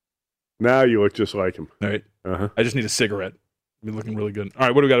 Now you look just like him. All right. I just need a cigarette. I've been looking really good. All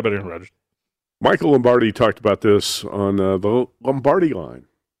right, what do we got about Aaron Rodgers? Michael Lombardi talked about this on the Lombardi line.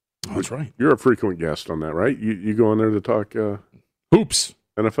 Oh, that's right. You're a frequent guest on that, right? You go on there to talk hoops,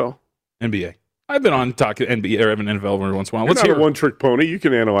 NFL, NBA. I've been on talking NBA or NFL every once in a while. Let's hear a one-trick pony. You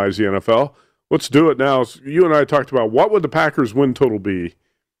can analyze the NFL. Let's do it now. You and I talked about what would the Packers' win total be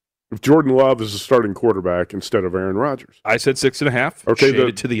if Jordan Love is the starting quarterback instead of Aaron Rodgers. I said 6.5. Okay,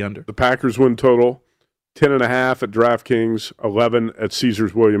 shaded to the under. The Packers win total 10.5 at DraftKings, 11 at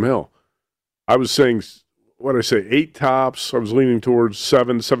Caesars William Hill. I was saying, what did I say, 8 tops. I was leaning towards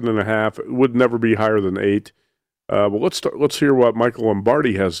 7.5. It would never be higher than 8. But let's hear what Michael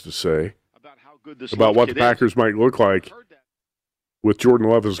Lombardi has to say about how good this about what the Packers might look like with Jordan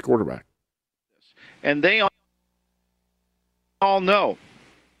Love as quarterback. And they all know,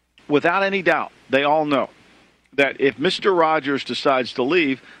 without any doubt, they all know that if Mr. Rodgers decides to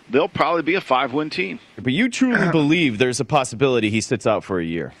leave, they'll probably be a 5-win team. But you truly believe there's a possibility he sits out for a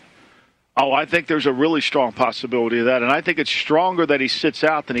year? Oh, I think there's a really strong possibility of that, and I think it's stronger that he sits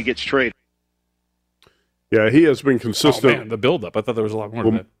out than he gets traded. Yeah, he has been Oh, consistent. man, the buildup. I thought there was a lot more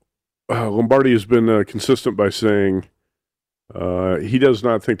to that. Lombardi has been consistent by saying he does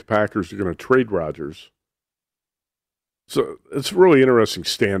not think the Packers are going to trade Rodgers. So it's a really interesting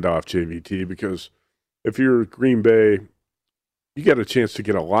standoff, JVT, because if you're Green Bay, you get a chance to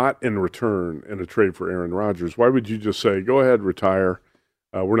get a lot in return in a trade for Aaron Rodgers. Why would you just say, go ahead, retire,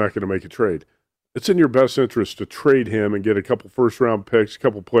 we're not going to make a trade? It's in your best interest to trade him and get a couple first-round picks, a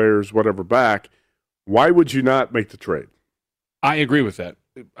couple players, whatever back. Why would you not make the trade? I agree with that.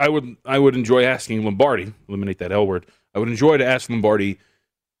 I would enjoy asking Lombardi, eliminate that L word. I would enjoy to ask Lombardi,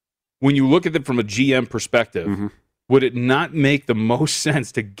 when you look at it from a GM perspective, would it not make the most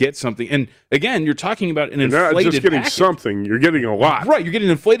sense to get something? And again, you're talking about an inflated package. You're not just getting package. something, you're getting a lot. Right, you're getting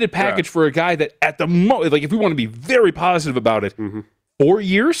an inflated package for a guy that at the most, like if we want to be very positive about it, 4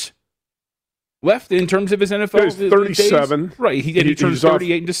 years left in terms of his NFL. He's 37. Days. Right, he turns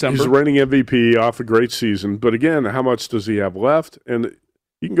 38 in December. He's reigning MVP off a great season. But again, how much does he have left? And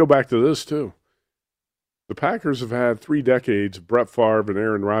you can go back to this, too. The Packers have had 3 decades, Brett Favre and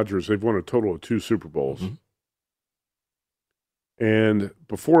Aaron Rodgers. They've won a total of 2 Super Bowls. And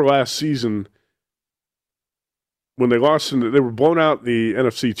before last season, when they lost, they were blown out in the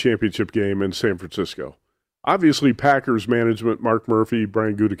NFC Championship game in San Francisco. Obviously, Packers management, Mark Murphy,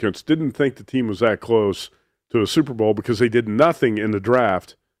 Brian Gutekunst, didn't think the team was that close to a Super Bowl because they did nothing in the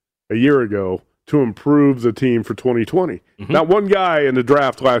draft a year ago to improve the team for 2020. Not one guy in the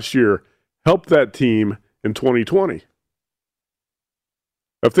draft last year helped that team in 2020.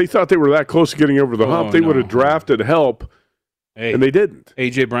 If they thought they were that close to getting over the hump, they would have drafted help, and they didn't.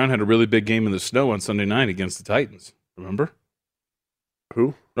 A.J. Brown had a really big game in the snow on Sunday night against the Titans. Remember?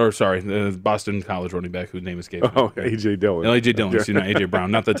 Who? Or, sorry, the Boston College running back whose name escapes me. Oh, A.J. Dillon. A.J. Dillon, not A.J.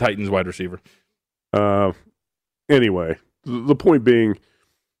 Brown, not the Titans wide receiver. Anyway, the point being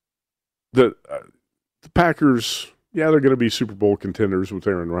that the Packers, they're going to be Super Bowl contenders with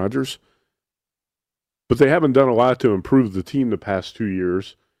Aaron Rodgers, but they haven't done a lot to improve the team the past 2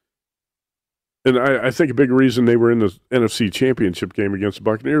 years. And I think a big reason they were in the NFC Championship game against the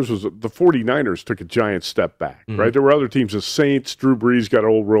Buccaneers was that the 49ers took a giant step back, right? There were other teams, the Saints, Drew Brees got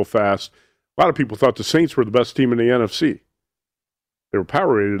old real fast. A lot of people thought the Saints were the best team in the NFC. They were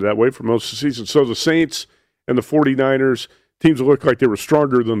power rated that way for most of the season. So the Saints and the 49ers, teams that looked like they were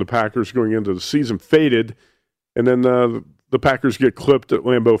stronger than the Packers going into the season, faded. And then the Packers get clipped at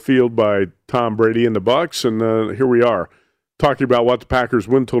Lambeau Field by Tom Brady and the Bucs, and here we are talking about what the Packers'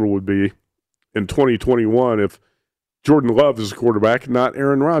 win total would be in 2021 if Jordan Love is the quarterback, not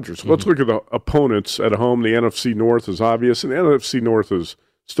Aaron Rodgers. Let's look at the opponents at home. The NFC North is obvious, and the NFC North is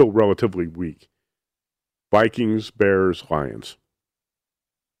still relatively weak. Vikings, Bears, Lions.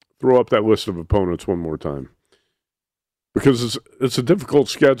 Throw up that list of opponents one more time. Because it's a difficult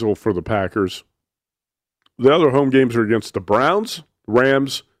schedule for the Packers. The other home games are against the Browns,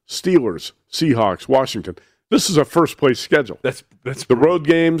 Rams, Steelers, Seahawks, Washington. This is a first-place schedule. That's the road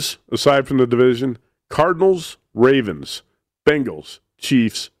games, aside from the division, Cardinals, Ravens, Bengals,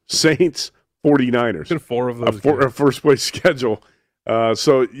 Chiefs, Saints, 49ers. 4 of those. A first-place schedule.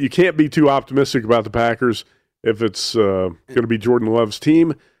 So you can't be too optimistic about the Packers if it's going to be Jordan Love's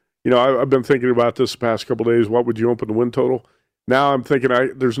team. You know, I've been thinking about this the past couple of days. What would you open the win total? Now I'm thinking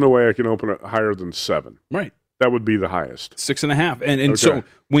there's no way I can open it higher than 7. Right. That would be the highest. 6.5. And so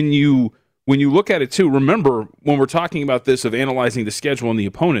when you look at it too, remember when we're talking about this of analyzing the schedule and the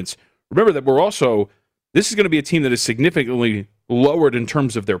opponents, remember that this is going to be a team that is significantly lowered in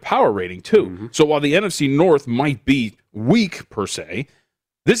terms of their power rating too. So while the NFC North might be weak per se,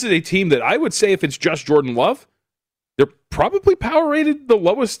 this is a team that I would say if it's just Jordan Love, they're probably power rated the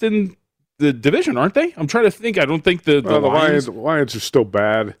lowest in the division, aren't they? I'm trying to think. I don't think the Lions are still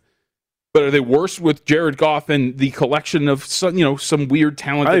bad. But are they worse with Jared Goff and the collection of some weird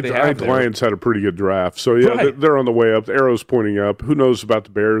talent that they have? I think the Lions had a pretty good draft. So, they're on the way up. The arrow's pointing up. Who knows about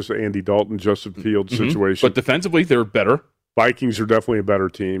the Bears, the Andy Dalton, Justin Fields situation. But defensively, they're better. Vikings are definitely a better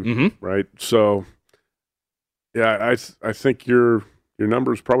team, right? So, I think your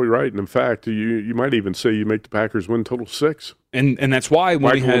number's probably right. And, in fact, you might even say you make the Packers win total 6. And that's why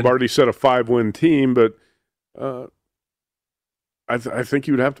when Michael Lombardi said a 5-win team, but I think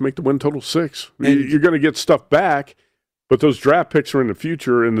you would have to make the win total 6. You're going to get stuff back, but those draft picks are in the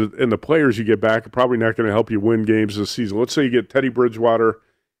future, and the players you get back are probably not going to help you win games this season. Let's say you get Teddy Bridgewater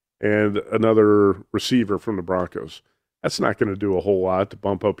and another receiver from the Broncos. That's not going to do a whole lot to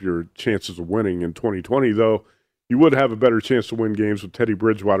bump up your chances of winning in 2020, though you would have a better chance to win games with Teddy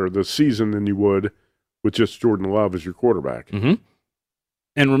Bridgewater this season than you would with just Jordan Love as your quarterback. And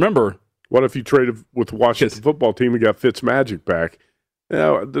remember, what if you traded with the Washington football team and got Fitzmagic back?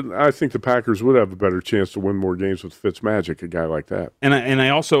 Yeah, I think the Packers would have a better chance to win more games with Fitzmagic, a guy like that. And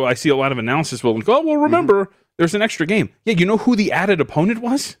I see a lot of analysis will go, well, remember, there's an extra game. Yeah, you know who the added opponent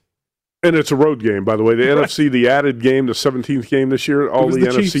was? And it's a road game, by the way. The NFC, the added game, the 17th game this year, all the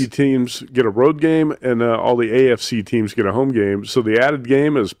NFC Chiefs. teams get a road game, and all the AFC teams get a home game. So the added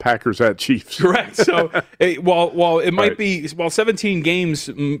game is Packers at Chiefs. Correct. So while it might be, while 17 games,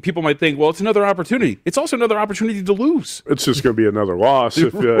 people might think, well, it's another opportunity. It's also another opportunity to lose. It's just going to be another loss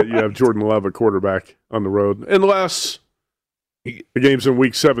if you have Jordan Love at quarterback on the road. Unless the game's in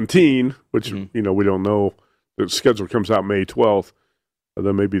Week 17, which we don't know. The schedule comes out May 12th.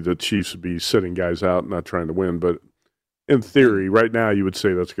 Then maybe the Chiefs would be sitting guys out, not trying to win. But in theory, right now, you would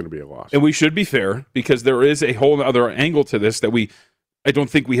say that's going to be a loss. And we should be fair, because there is a whole other angle to this that I don't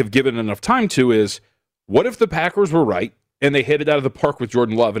think we have given enough time to, is what if the Packers were right and they hit it out of the park with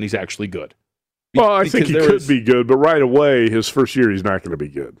Jordan Love and he's actually good? Well, I think he could be good, but right away, his first year, he's not going to be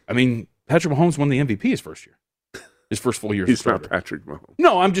good. I mean, Patrick Mahomes won the MVP his first year. His first full year. He's not Patrick Mahomes.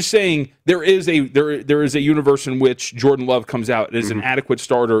 No, I'm just saying there is a universe in which Jordan Love comes out as an adequate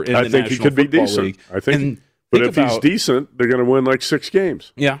starter in the National Football League. I think he could be decent. I think, but if he's decent, they're going to win like 6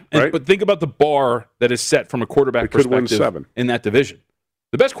 games. Yeah, right? But think about the bar that is set from a quarterback perspective win 7 in that division.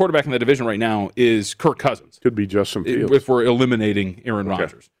 The best quarterback in that division right now is Kirk Cousins. Could be Justin Fields if we're eliminating Aaron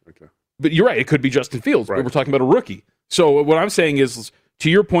Rodgers. Okay. But you're right; it could be Justin Fields. Right. But we're talking about a rookie. So what I'm saying is, to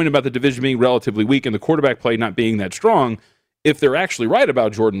your point about the division being relatively weak and the quarterback play not being that strong, if they're actually right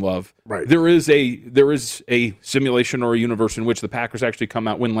about Jordan Love, right, there is a simulation or a universe in which the Packers actually come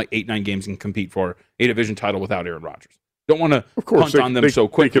out, win like 8-9 games, and compete for a division title without Aaron Rodgers. Don't want to punt on them so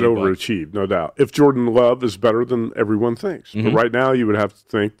quickly. They could overachieve, no doubt. If Jordan Love is better than everyone thinks. But right now, you would have to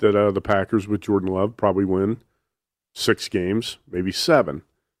think that the Packers with Jordan Love probably win 6 games, maybe 7,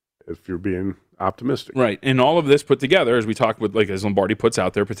 if you're being optimistic. Right. And all of this put together, as we talk with, like as Lombardi puts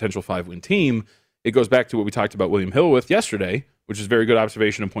out their potential 5-win team, it goes back to what we talked about William Hill with yesterday, which is very good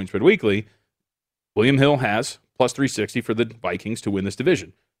observation in Point Spread Weekly. William Hill has plus 360 for the Vikings to win this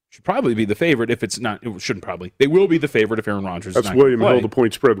division. Should probably be the favorite if it's not. It shouldn't probably. They will be the favorite if Aaron Rodgers is not. That's William Hill, the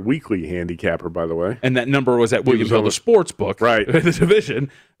Point Spread Weekly handicapper, by the way. And that number was at William Hill, the sports book, right? The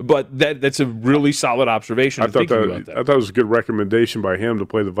division. But that's a really solid observation. I thought it was a good recommendation by him to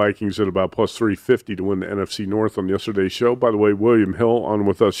play the Vikings at about plus 350 to win the NFC North on yesterday's show. By the way, William Hill on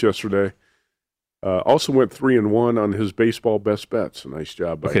with us yesterday. Also went 3-1 on his baseball best bets. A nice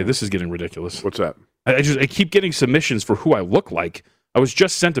job by him. This is getting ridiculous. What's that? I keep getting submissions for who I look like. I was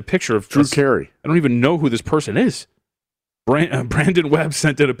just sent a picture of Drew Carey. I don't even know who this person is. Brandon Webb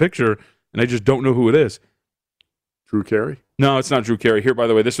sent in a picture, and I just don't know who it is. Drew Carey? No, it's not Drew Carey. Here, by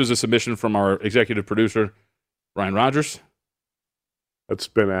the way, this was a submission from our executive producer, Ryan Rogers. That's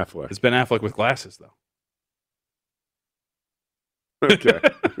Ben Affleck. It's Ben Affleck with glasses, though. Okay.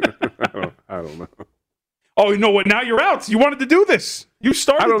 I don't know. Oh, you know what? Now you're out. You wanted to do this. You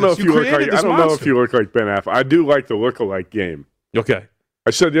started. I don't know this. if you look like. I don't know if you look like Ben Affleck. I do like the look-alike game. Okay. I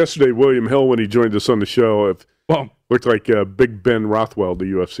said yesterday, William Hill, when he joined us on the show, looked like Big Ben Rothwell, the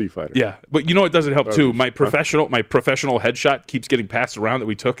UFC fighter. Yeah, but you know it doesn't help too. My professional headshot keeps getting passed around that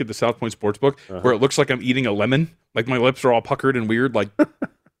we took at the South Point Sportsbook, where it looks like I'm eating a lemon. Like my lips are all puckered and weird. Like,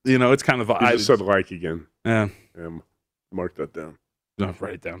 it's kind of. I just said like again. Yeah. Mark that down. No,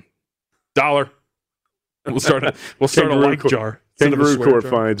 write it down. $1. We'll start a like jar. Kangaroo Court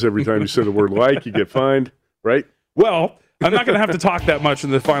fines every time you say the word like, you get fined, right? Well, I'm not going to have to talk that much in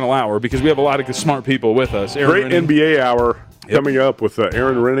the final hour because we have a lot of smart people with us. Great NBA hour coming up with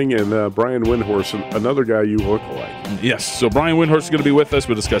Aaron Renning and Brian Windhorst, another guy you look alike. Yes, so Brian Windhorst is going to be with us.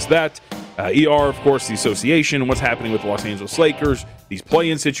 We'll discuss that. ER, of course, the association and what's happening with the Los Angeles Lakers, these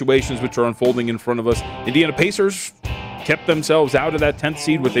play-in situations which are unfolding in front of us. Indiana Pacers kept themselves out of that 10th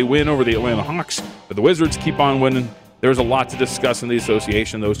seed with a win over the Atlanta Hawks, but the Wizards keep on winning. There's a lot to discuss in the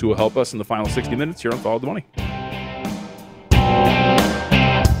association. Those two will help us in the final 60 minutes here on Follow the Money.